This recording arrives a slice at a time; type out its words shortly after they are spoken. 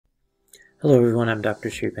Hello everyone, I'm Dr.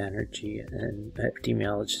 Sri Banerjee, an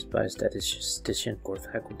epidemiologist, biostatistician, core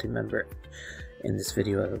faculty member. In this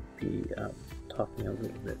video I'll be talking a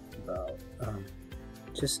little bit about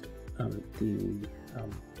the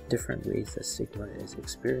different ways that stigma is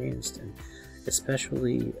experienced, and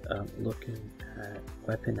especially looking at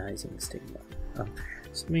weaponizing stigma.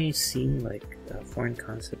 This may seem like a foreign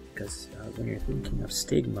concept because when you're thinking of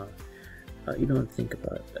stigma, you don't think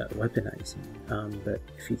about weaponizing, but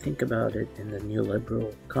if you think about it in the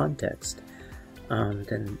neoliberal context,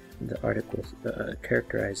 then the article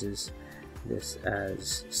characterizes this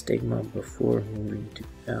as stigma before moving to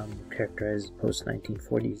characterize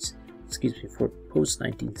post-1940s,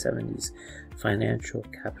 post-1970s financial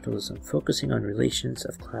capitalism, focusing on relations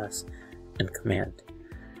of class and command.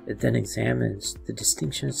 It then examines the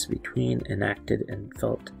distinctions between enacted and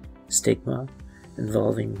felt stigma,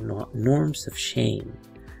 involving norms of shame,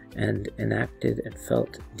 and enacted and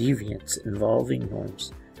felt deviance involving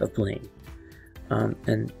norms of blame. And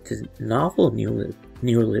the novel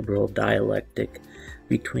neoliberal dialectic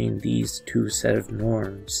between these two set of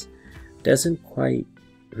norms doesn't quite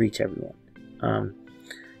reach everyone.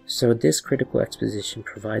 So this critical exposition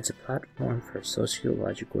provides a platform for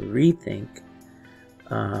sociological rethink.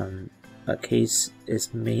 A case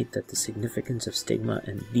is made that the significance of stigma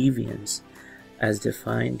and deviance as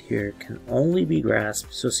defined here can only be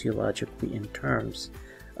grasped sociologically in terms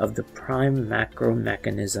of the prime macro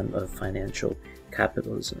mechanism of financial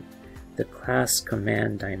capitalism, the class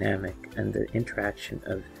command dynamic, and the interaction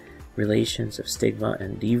of relations of stigma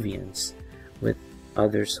and deviance with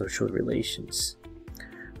other social relations.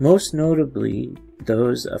 Most notably,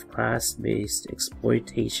 those of class-based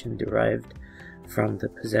exploitation derived from the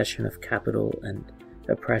possession of capital and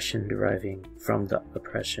oppression deriving from the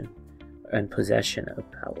oppression and possession of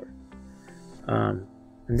power. And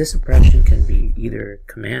this oppression can be either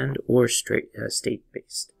command or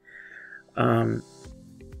state-based.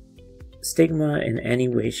 Stigma in any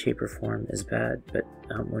way, shape, or form is bad, but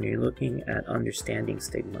when you're looking at understanding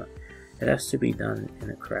stigma, it has to be done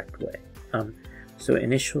in a correct way. So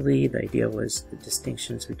initially, the idea was the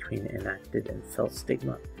distinctions between enacted and felt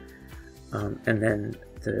stigma, and then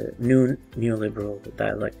the new neoliberal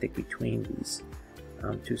dialectic between these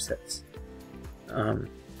two sets.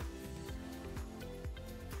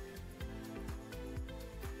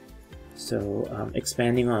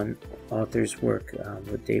 Expanding on author's work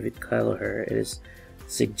with David Kelleher, it is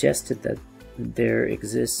suggested that there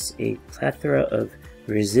exists a plethora of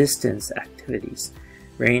resistance activities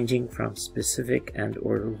ranging from specific and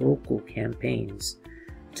or local campaigns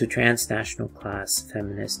to transnational class,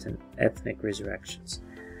 feminist, and ethnic resurrections.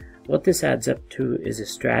 What this adds up to is a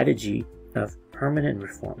strategy of permanent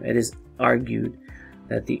reform. It is argued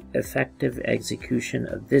that the effective execution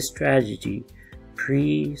of this strategy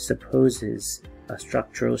presupposes a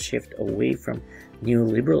structural shift away from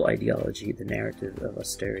neoliberal ideology, the narrative of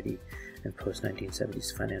austerity and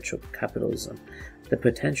post-1970s financial capitalism. The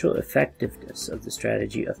potential effectiveness of the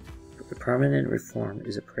strategy of permanent reform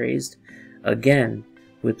is appraised again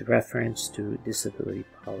with reference to disability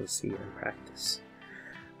policy and practice.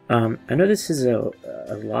 I know this is a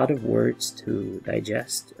lot of words to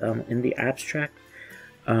digest in the abstract,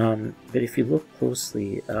 but if you look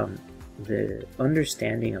closely, the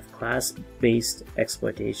understanding of class-based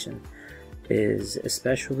exploitation is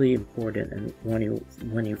especially important, and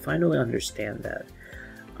when you finally understand that,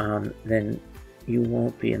 then you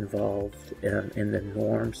won't be involved in the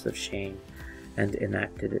norms of shame and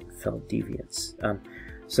enacted and felt deviance.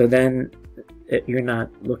 So then you're not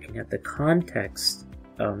looking at the context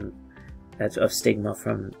of stigma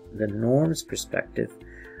from the norms perspective,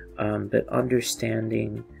 but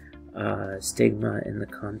understanding stigma in the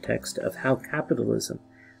context of how capitalism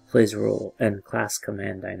plays a role and class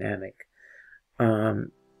command dynamic.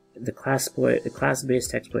 The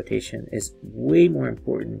class-based exploitation is way more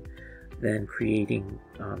important than creating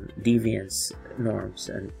deviance norms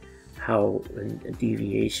and how a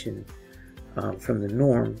deviation from the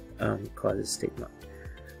norm causes stigma.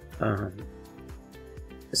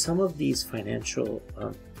 Some of these financial,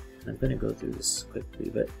 I'm going to go through this quickly,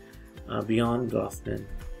 but beyond Goffman,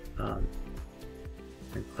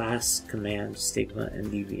 and class, command, stigma, and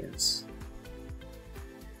deviance.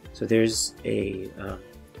 So there's a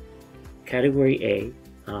category A,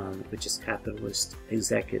 which is capitalist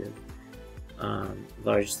executive,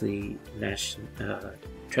 largely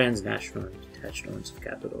transnational and detached owners of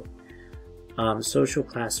capital. Social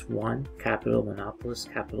class 1, capital monopolists,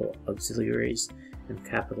 capital auxiliaries, and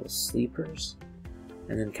capital sleepers.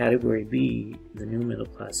 And then category B, the new middle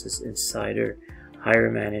classes, insider, higher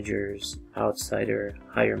managers, outsider,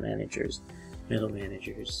 higher managers, middle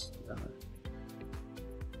managers,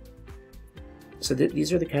 So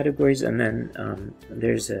these are the categories, and then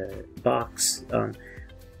there's a box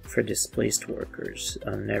for displaced workers,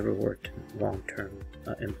 never worked in long-term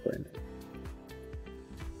employment.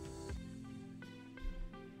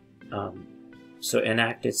 So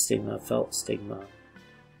enacted stigma, felt stigma,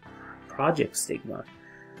 project stigma,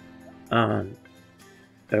 or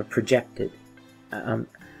projected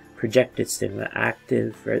stigma,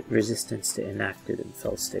 active resistance to enacted and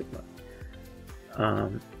felt stigma.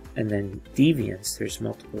 And then deviance, there's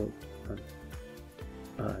multiple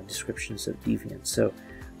descriptions of deviance. So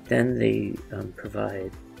then they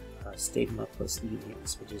provide stigma plus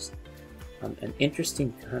deviance, which is an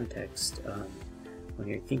interesting context when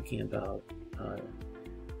you're thinking about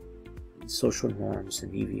social norms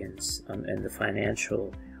and deviance and the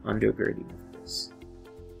financial undergirding of this.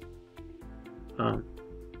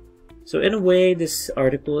 So in a way, this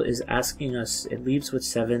article is asking us, it leaves with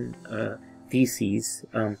 7 theses,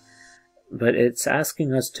 but it's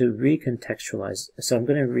asking us to recontextualize. So I'm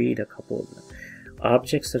going to read a couple of them.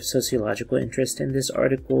 Objects of sociological interest in this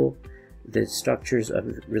article, the structures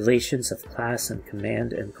of relations of class and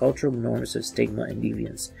command, and cultural norms of stigma and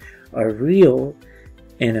deviance are real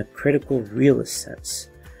in a critical realist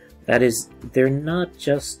sense. That is, they're not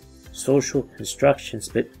just social constructions,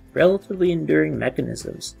 but relatively enduring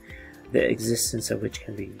mechanisms, the existence of which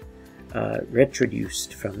can be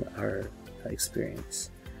retroduced from our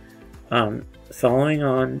experience. Following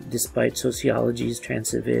on, despite sociology's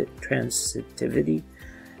transitivity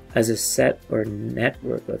as a set or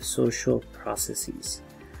network of social processes,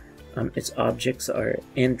 its objects are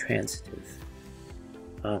intransitive.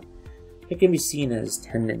 It can be seen as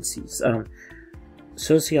tendencies.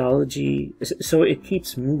 Sociology, so it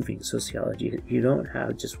keeps moving, sociology. You don't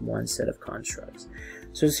have just one set of constructs.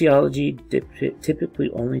 Sociology typically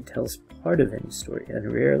only tells part of any story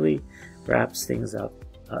and rarely wraps things up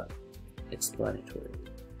explanatorily.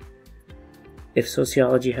 If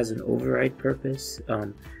sociology has an override purpose,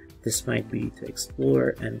 this might be to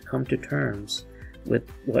explore and come to terms with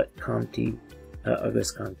what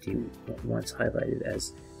Auguste Comte once highlighted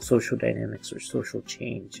as social dynamics or social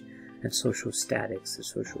change, and social statics, the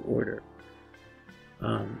social order.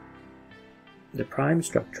 The prime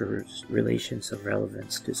structures relations of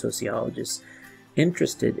relevance to sociologists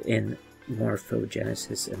interested in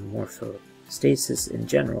morphogenesis and morphostasis in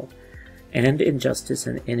general, and injustice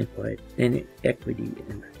and inequity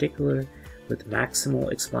in particular, with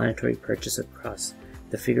maximal explanatory purchase across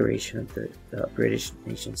the figuration of the British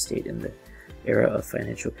nation state in the era of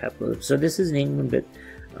financial capitalism. So this is in England, but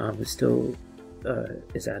it still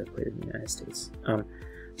is adequate in the United States.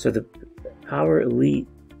 So the power elite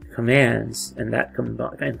commands, and that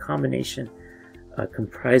combination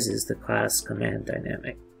comprises the class command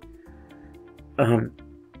dynamic.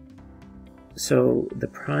 So the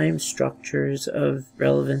prime structures of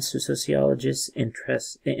relevance to sociologists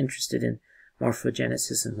interested in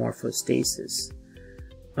morphogenesis and morphostasis,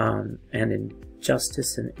 and in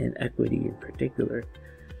justice and inequity in particular.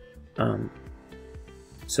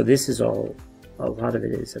 So this is all, a lot of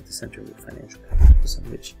it is at the center of the financial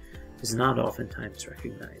capitalism, which is not oftentimes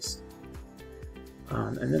recognized.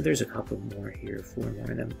 And then there's a couple more here, 4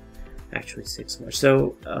 more, and then actually 6 more.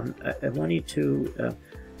 So I want you to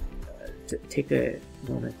take a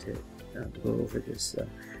moment to go over this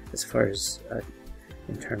as far as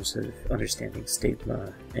in terms of understanding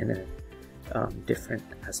stigma in a different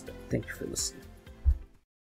aspect. Thank you for listening.